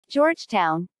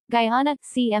Georgetown, Guyana,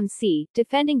 CMC,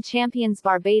 defending champions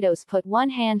Barbados put one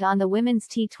hand on the women's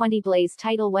T20 Blaze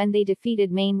title when they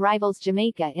defeated main rivals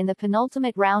Jamaica in the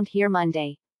penultimate round here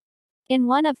Monday. In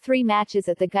one of 3 matches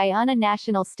at the Guyana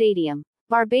National Stadium,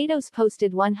 Barbados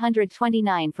posted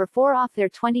 129 for 4 off their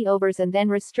 20 overs and then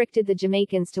restricted the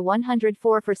Jamaicans to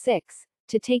 104 for 6,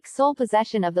 to take sole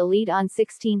possession of the lead on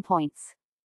 16 points.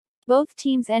 Both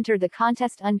teams entered the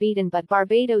contest unbeaten, but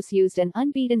Barbados used an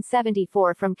unbeaten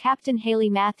 74 from Captain Hayley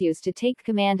Matthews to take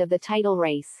command of the title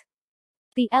race.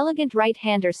 The elegant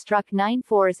right-hander struck 9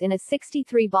 fours in a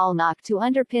 63-ball knock to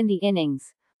underpin the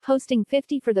innings, posting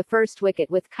 50 for the first wicket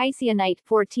with Kycia Knight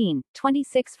 14,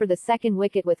 26 for the second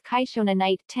wicket with Kyshona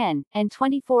Knight 10, and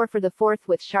 24 for the fourth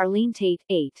with Charlene Taitt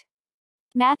 8.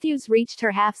 Matthews reached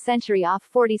her half-century off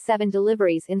 47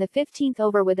 deliveries in the 15th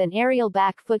over with an aerial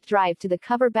back foot drive to the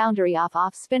cover boundary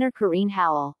off-spinner Corrine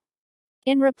Howell.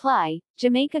 In reply,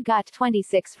 Jamaica got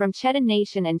 26 from Guyana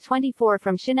Nation and 24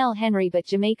 from Chanel Henry, but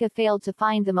Jamaica failed to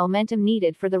find the momentum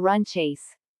needed for the run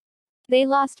chase. They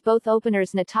lost both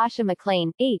openers Natasha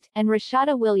McLean, 8, and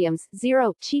Rashada Williams,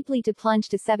 0, cheaply to plunge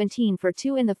to 17 for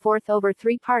 2 in the 4th over.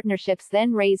 3 partnerships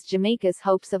then raised Jamaica's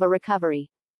hopes of a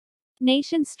recovery.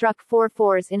 Nation struck 4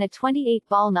 fours in a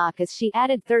 28-ball knock as she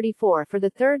added 34 for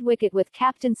the third wicket with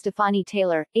captain Stephanie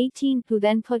Taylor, 18, who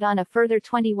then put on a further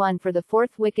 21 for the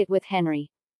 4th wicket with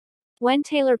Henry. When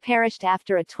Taylor perished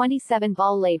after a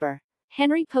 27-ball labor,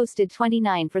 Henry posted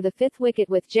 29 for the 5th wicket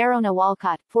with Jerona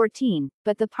Walcott, 14,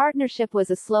 but the partnership was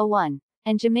a slow one,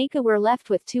 and Jamaica were left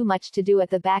with too much to do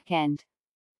at the back end.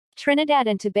 Trinidad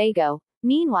and Tobago,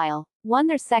 meanwhile, won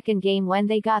their second game when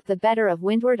they got the better of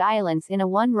Windward Islands in a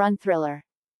 1-run thriller.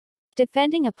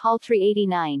 Defending a paltry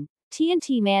 89,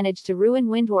 TNT managed to ruin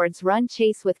Windward's run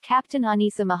chase with captain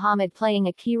Anisa Muhammad playing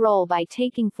a key role by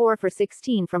taking 4 for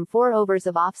 16 from 4 overs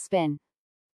of off-spin.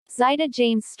 Zaida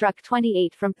James struck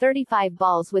 28 from 35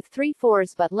 balls with 3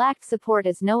 fours but lacked support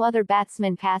as no other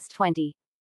batsman passed 20.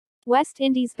 West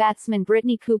Indies batsman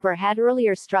Brittany Cooper had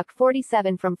earlier struck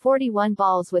 47 from 41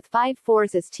 balls with 5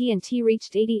 fours as TNT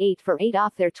reached 88 for 8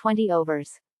 off their 20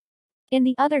 overs. In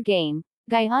the other game,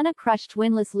 Guyana crushed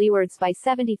winless Leewards by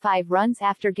 75 runs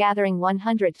after gathering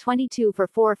 122 for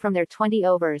 4 from their 20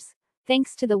 overs,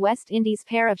 thanks to the West Indies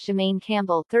pair of Shemaine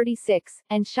Campbell 36,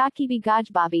 and Shakibi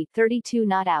Gajbabi 32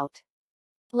 not out.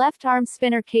 Left-arm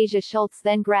spinner Kezia Schultz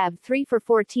then grabbed 3 for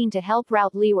 14 to help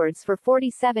rout Leewards for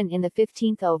 47 in the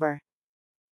 15th over.